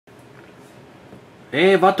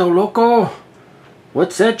Hey, vato loco,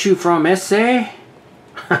 what's that you from, Esee?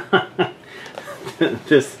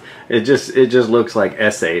 it just looks like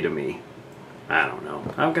Esee to me. I don't know.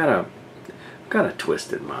 I've got a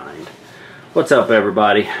twisted mind. What's up,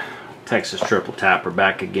 everybody? Texas Triple Tapper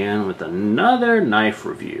back again with another knife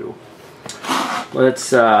review.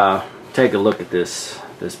 Let's take a look at this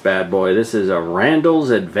bad boy. This is a Randall's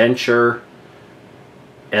Adventure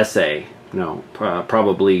Esee. No,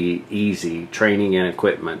 probably Easy Training and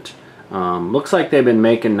Equipment. Looks like they've been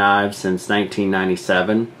making knives since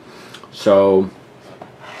 1997. So,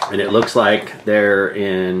 and it looks like they're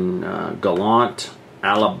in Gallant,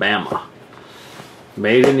 Alabama.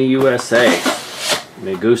 Made in the USA.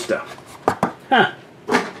 Me gusta. Huh.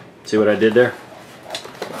 See what I did there?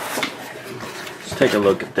 Let's take a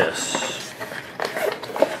look at this.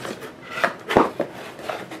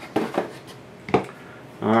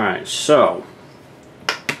 Alright, so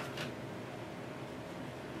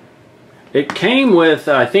it came with,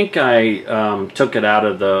 I think I took it out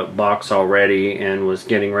of the box already and was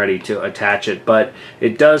getting ready to attach it, but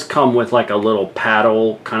it does come with like a little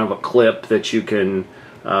paddle, kind of a clip that you can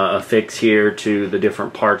affix here to the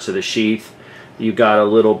different parts of the sheath. You got a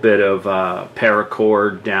little bit of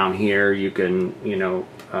paracord down here. You can,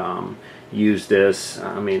 use this.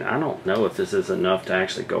 I mean, I don't know if this is enough to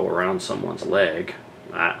actually go around someone's leg.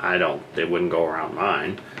 I don't, it wouldn't go around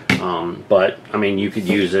mine. But I mean, you could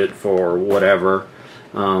use it for whatever.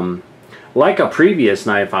 Like a previous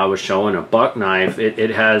knife I was showing, a buck knife, it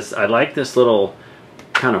has, I like this little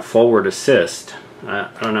kind of forward assist. I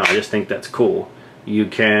don't know, I just think that's cool. You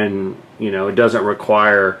can, it doesn't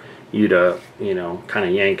require you to, kind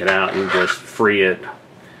of yank it out and just free it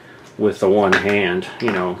with the one hand.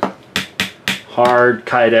 Hard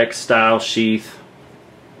Kydex style sheath.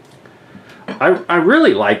 I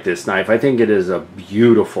really like this knife. I think it is a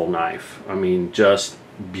beautiful knife. I mean, just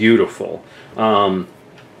beautiful. And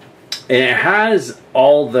it has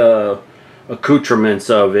all the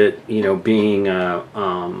accoutrements of it, being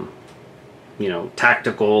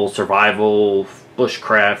tactical, survival,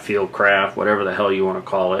 bushcraft, fieldcraft, whatever the hell you want to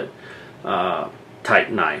call it,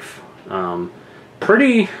 type knife.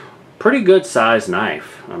 Pretty good size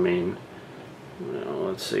knife. I mean,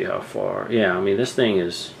 let's see how far. Yeah, I mean, this thing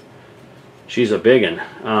is, she's a big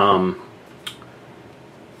one.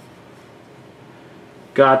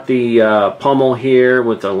 Got the pommel here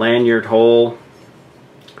with the lanyard hole.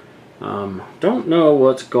 Don't know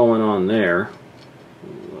what's going on there.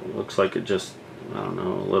 Looks like it just, I don't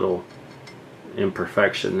know, a little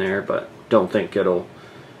imperfection there, but don't think it'll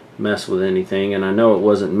mess with anything. And I know it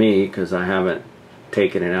wasn't me because I haven't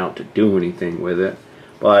taken it out to do anything with it.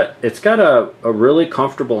 But it's got a really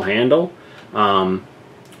comfortable handle.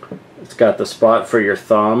 It's got the spot for your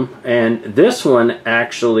thumb, and this one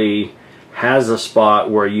actually has a spot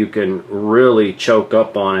where you can really choke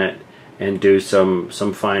up on it and do some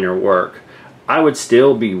finer work. I would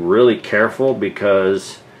still be really careful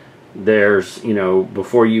because there's,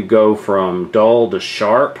 before you go from dull to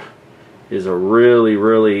sharp is a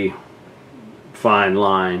really fine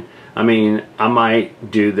line. I mean, I might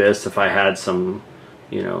do this if I had some,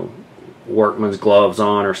 workman's gloves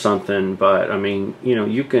on or something, but I mean,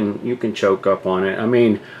 you can choke up on it. I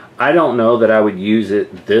mean, I don't know that I would use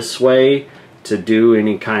it this way to do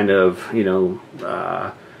any kind of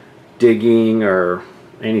digging or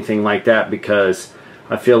anything like that, because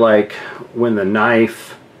I feel like when the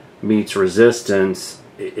knife meets resistance,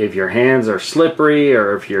 if your hands are slippery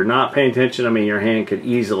or if you're not paying attention, I mean, your hand could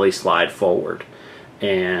easily slide forward,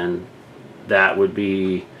 and that would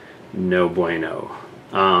be no bueno.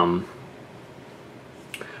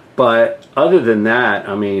 But other than that,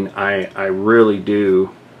 I mean, I really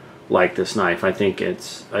do like this knife. I think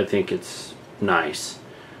it's nice.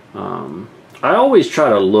 I always try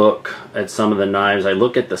to look at some of the knives. I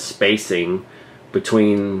look at the spacing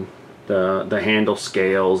between the handle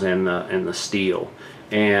scales and the steel,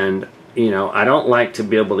 and I don't like to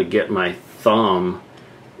be able to get my thumb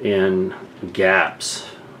in gaps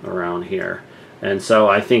around here, and so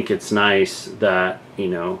I think it's nice that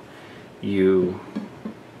you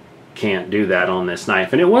can't do that on this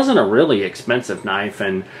knife. And it wasn't a really expensive knife,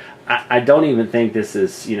 and I don't even think this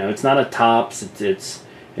is, it's not a Tops,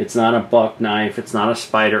 it's not a buck knife, it's not a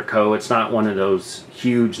Spyderco, it's not one of those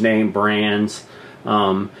huge name brands.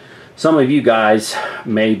 Some of you guys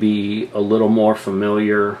may be a little more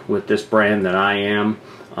familiar with this brand than I am.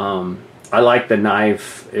 I like the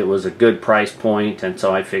knife. It was a good price point, and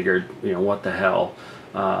so I figured, what the hell,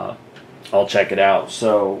 I'll check it out.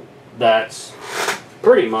 So that's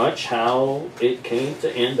pretty much how it came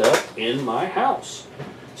to end up in my house.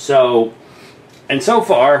 So And so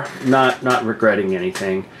far, not regretting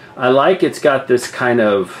anything. I like it's got this kind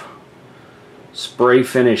of spray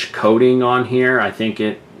finish coating on here. I think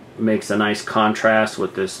it makes a nice contrast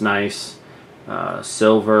with this nice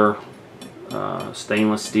silver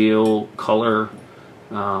stainless steel color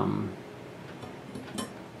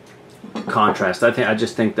contrast. I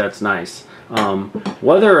just think that's nice.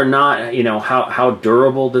 Whether or not, you know, how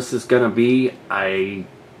durable this is going to be, I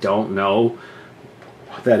don't know.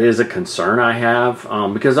 That is a concern I have,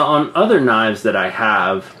 because on other knives that I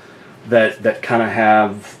have that kind of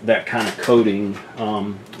have that kind of coating,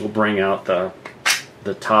 we'll bring out the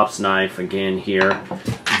Tops knife again here.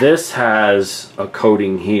 This has a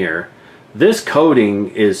coating here. This coating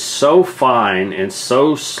is so fine and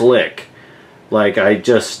so slick, like I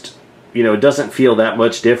just, you know, it doesn't feel that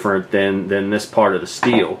much different than this part of the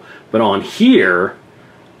steel. But on here,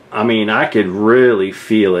 I mean, I could really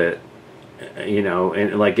feel it, you know,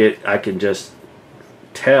 and like I can just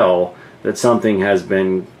tell that something has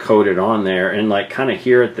been coated on there. And like kind of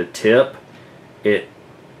here at the tip, it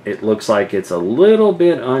looks like it's a little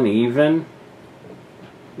bit uneven.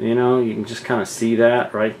 You know, you can just kind of see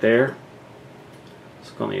that right there.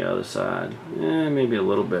 Let's go on the other side. Maybe a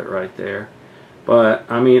little bit right there. But,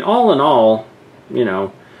 I mean, all in all, you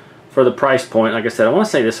know, for the price point, like I said, I want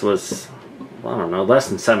to say this was, I don't know, less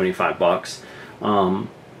than 75 bucks.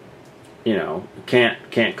 You know,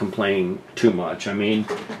 can't complain too much. I mean,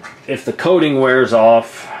 if the coating wears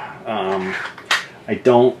off, I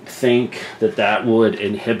don't think that would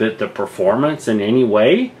inhibit the performance in any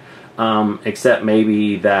way, except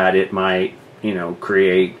maybe that it might, you know,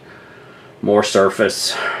 create more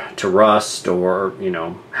surface to rust or, you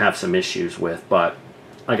know, have some issues with. But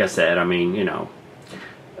like I said, I mean, you know,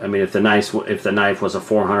 I mean, if the knife was a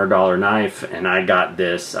 $400 knife and I got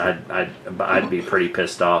this, I'd be pretty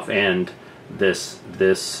pissed off, and this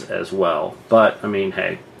as well. But I mean,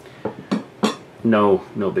 hey, no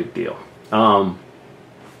big deal.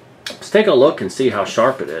 Let's take a look and see how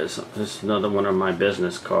sharp it is. This is another one of my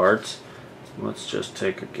business cards. Let's just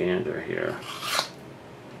take a gander here.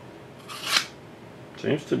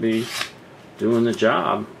 Seems to be doing the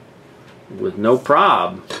job with no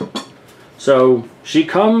prob. So she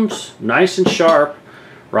comes nice and sharp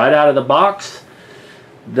right out of the box.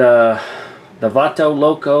 The Vato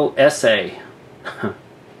Loco Esee.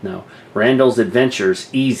 No, Randall's Adventures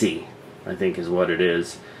Easy, I think is what it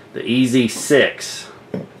is. The Easy 6.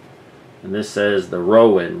 And this says the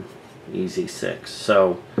Rowan Easy 6.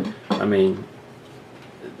 So, I mean,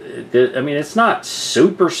 it's not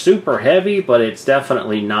super heavy, but it's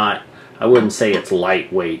definitely not, I wouldn't say it's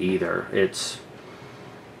lightweight either. It's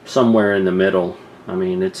somewhere in the middle. I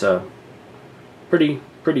mean, it's a pretty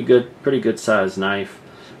good sized knife.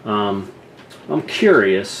 I'm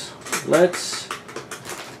curious. Let's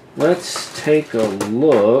take a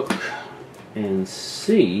look and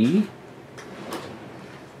see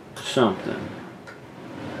something.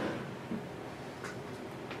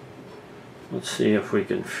 Let's see if we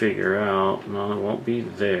can figure out. No, it won't be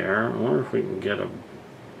there. I wonder if we can get a...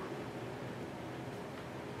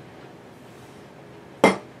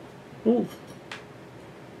 Ooh.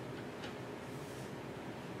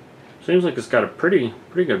 Seems like it's got a pretty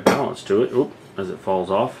good balance to it. Oop, as it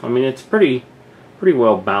falls off. I mean, it's pretty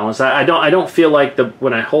well balanced. I don't feel like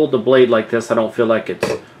when I hold the blade like this, I don't feel like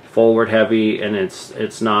it's forward heavy, and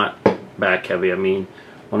it's not back heavy. I mean,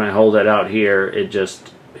 when I hold it out here, it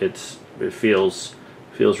feels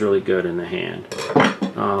really good in the hand.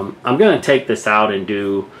 I'm going to take this out and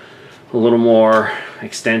do a little more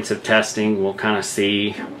extensive testing. We'll kind of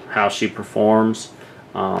see how she performs,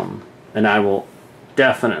 and I will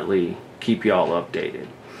definitely keep y'all updated.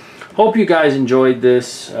 Hope you guys enjoyed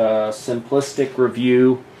this simplistic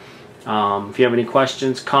review. If you have any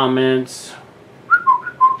questions, comments,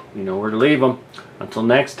 you know where to leave them. Until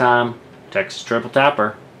next time, Texas Triple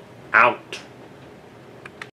Tapper, out.